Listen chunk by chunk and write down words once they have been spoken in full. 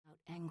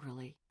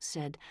family,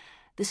 said,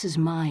 "This is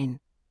mine,"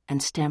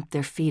 and stamped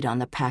their feet on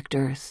the packed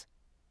earth.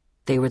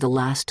 They were the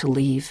last to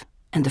leave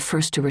and the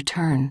first to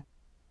return.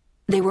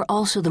 They were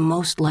also the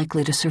most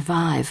likely to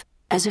survive,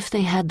 as if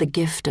they had the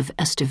gift of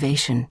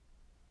estivation,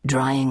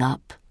 drying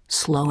up,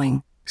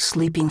 slowing,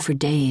 sleeping for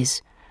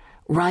days,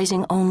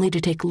 rising only to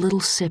take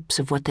little sips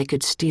of what they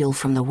could steal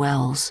from the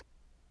wells.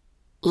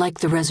 Like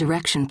the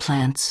resurrection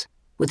plants,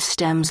 with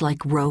stems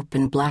like rope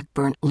and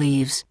black-burnt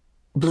leaves,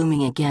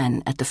 blooming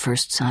again at the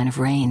first sign of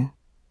rain.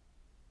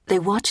 They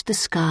watched the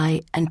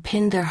sky and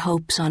pinned their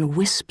hopes on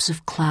wisps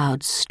of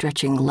clouds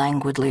stretching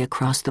languidly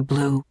across the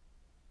blue.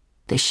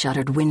 They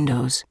shuttered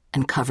windows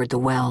and covered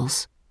the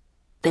wells.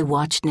 They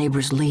watched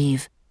neighbors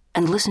leave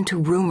and listened to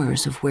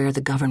rumors of where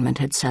the government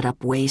had set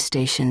up way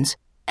stations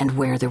and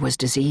where there was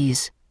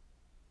disease.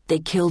 They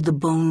killed the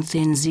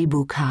bone-thin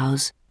zebu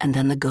cows and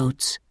then the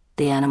goats,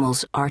 the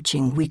animals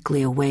arching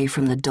weakly away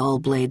from the dull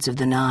blades of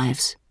the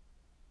knives.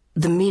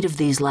 The meat of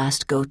these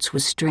last goats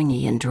was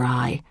stringy and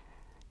dry.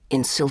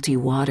 In silty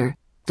water,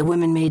 the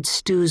women made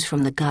stews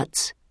from the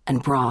guts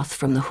and broth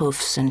from the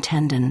hoofs and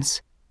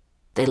tendons.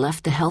 They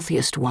left the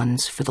healthiest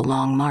ones for the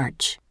long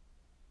march.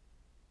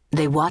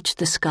 They watched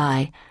the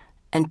sky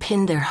and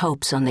pinned their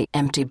hopes on the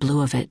empty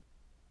blue of it.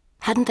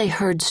 Hadn't they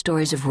heard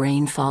stories of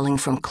rain falling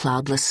from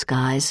cloudless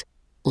skies,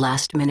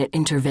 last-minute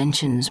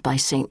interventions by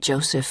St.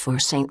 Joseph or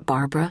St.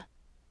 Barbara?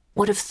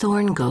 What of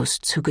thorn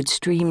ghosts who could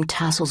stream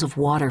tassels of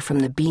water from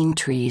the bean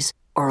trees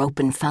or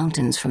open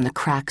fountains from the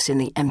cracks in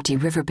the empty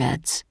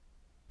riverbeds?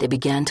 They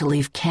began to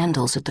leave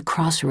candles at the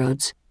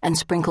crossroads and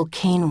sprinkle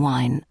cane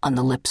wine on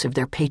the lips of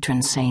their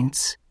patron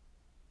saints.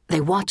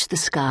 They watched the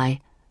sky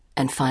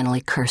and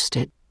finally cursed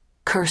it,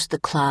 cursed the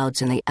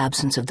clouds in the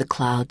absence of the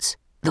clouds,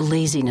 the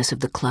laziness of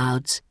the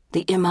clouds,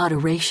 the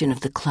immoderation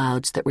of the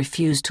clouds that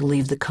refused to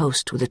leave the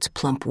coast with its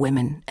plump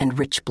women and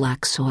rich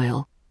black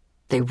soil.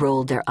 They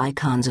rolled their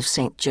icons of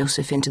St.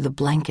 Joseph into the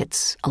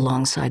blankets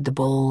alongside the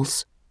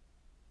bowls.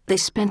 They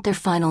spent their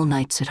final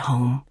nights at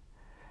home.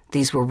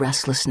 These were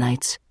restless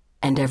nights,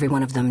 and every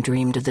one of them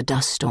dreamed of the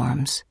dust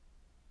storms.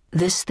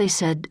 This, they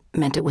said,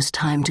 meant it was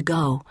time to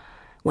go,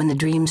 when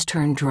the dreams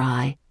turned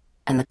dry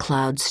and the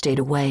clouds stayed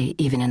away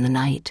even in the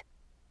night.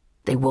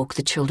 They woke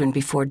the children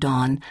before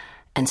dawn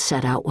and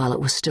set out while it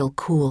was still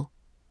cool.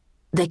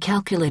 They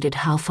calculated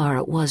how far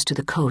it was to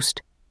the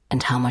coast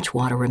and how much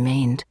water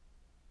remained.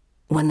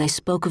 When they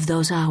spoke of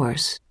those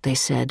hours, they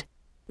said,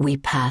 "We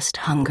passed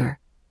hunger,"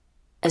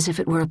 as if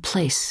it were a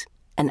place,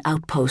 an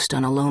outpost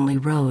on a lonely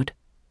road.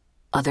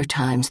 Other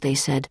times, they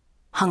said,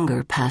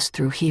 hunger passed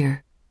through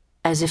here,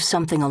 as if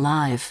something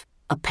alive,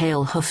 a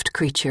pale-hoofed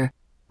creature,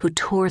 who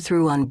tore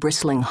through on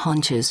bristling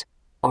haunches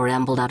or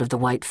ambled out of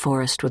the white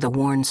forest with a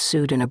worn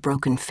suit and a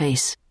broken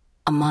face,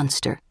 a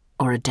monster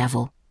or a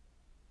devil.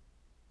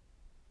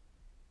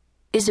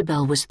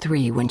 Isabel was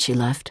 3 when she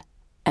left,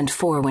 and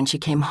 4 when she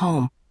came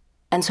home,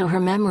 and so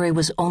her memory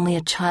was only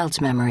a child's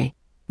memory,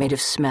 made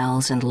of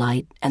smells and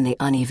light and the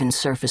uneven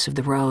surface of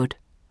the road.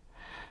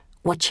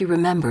 What she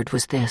remembered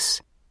was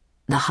this: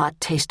 the hot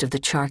taste of the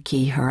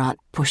charqui her aunt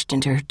pushed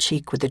into her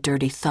cheek with a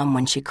dirty thumb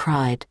when she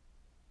cried,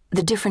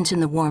 the difference in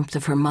the warmth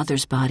of her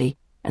mother's body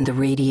and the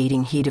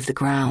radiating heat of the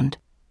ground,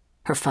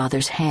 her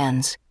father's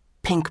hands,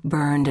 pink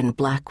burned and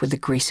black with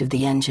the grease of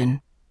the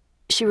engine.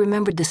 She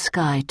remembered the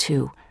sky,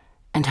 too,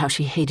 and how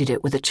she hated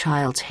it with a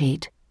child's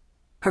hate.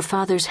 Her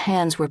father's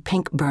hands were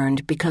pink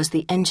burned because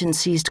the engine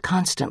seized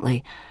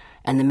constantly,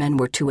 and the men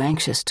were too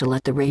anxious to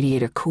let the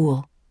radiator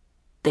cool.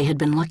 They had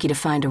been lucky to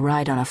find a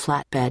ride on a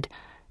flatbed,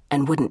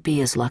 and wouldn't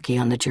be as lucky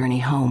on the journey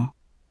home.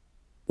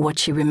 What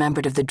she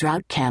remembered of the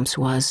drought camps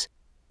was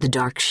the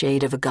dark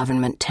shade of a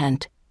government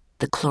tent,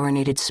 the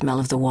chlorinated smell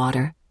of the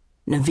water,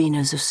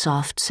 novenas of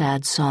soft,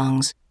 sad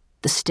songs,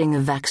 the sting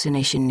of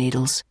vaccination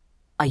needles,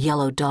 a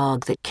yellow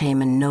dog that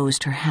came and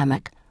nosed her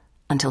hammock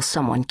until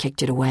someone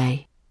kicked it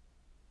away.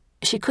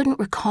 She couldn't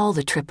recall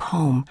the trip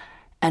home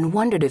and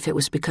wondered if it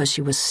was because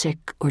she was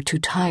sick or too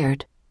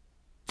tired.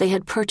 They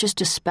had purchased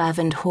a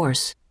spavined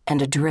horse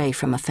and a dray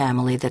from a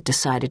family that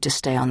decided to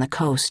stay on the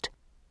coast.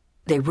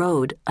 They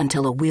rode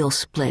until a wheel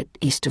split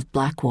east of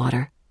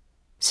Blackwater.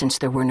 Since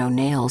there were no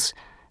nails,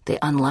 they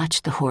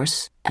unlatched the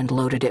horse and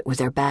loaded it with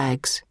their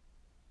bags.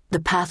 The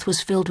path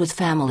was filled with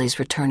families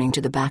returning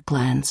to the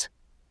backlands.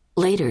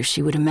 Later,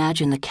 she would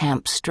imagine the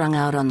camp strung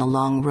out on the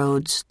long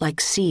roads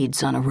like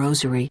seeds on a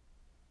rosary,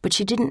 but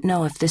she didn't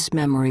know if this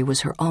memory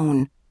was her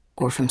own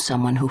or from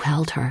someone who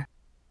held her.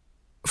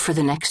 For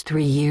the next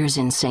 3 years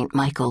in St.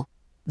 Michael,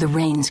 the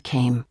rains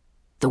came.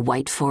 The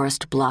white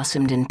forest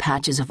blossomed in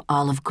patches of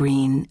olive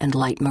green and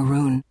light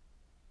maroon.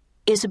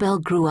 Isabel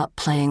grew up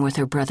playing with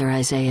her brother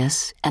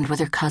Isaias and with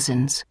her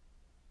cousins.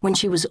 When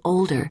she was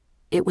older,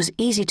 it was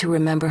easy to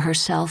remember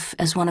herself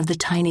as one of the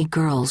tiny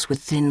girls with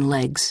thin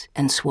legs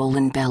and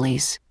swollen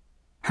bellies.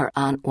 Her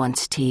aunt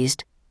once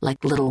teased,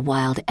 like little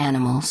wild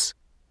animals.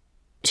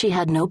 She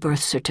had no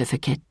birth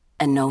certificate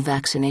and no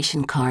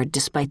vaccination card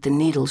despite the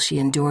needles she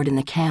endured in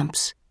the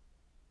camps.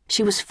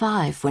 She was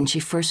 5 when she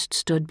first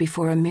stood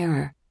before a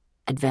mirror,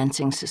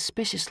 advancing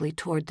suspiciously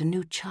toward the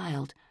new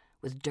child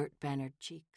with dirt-bannered cheeks.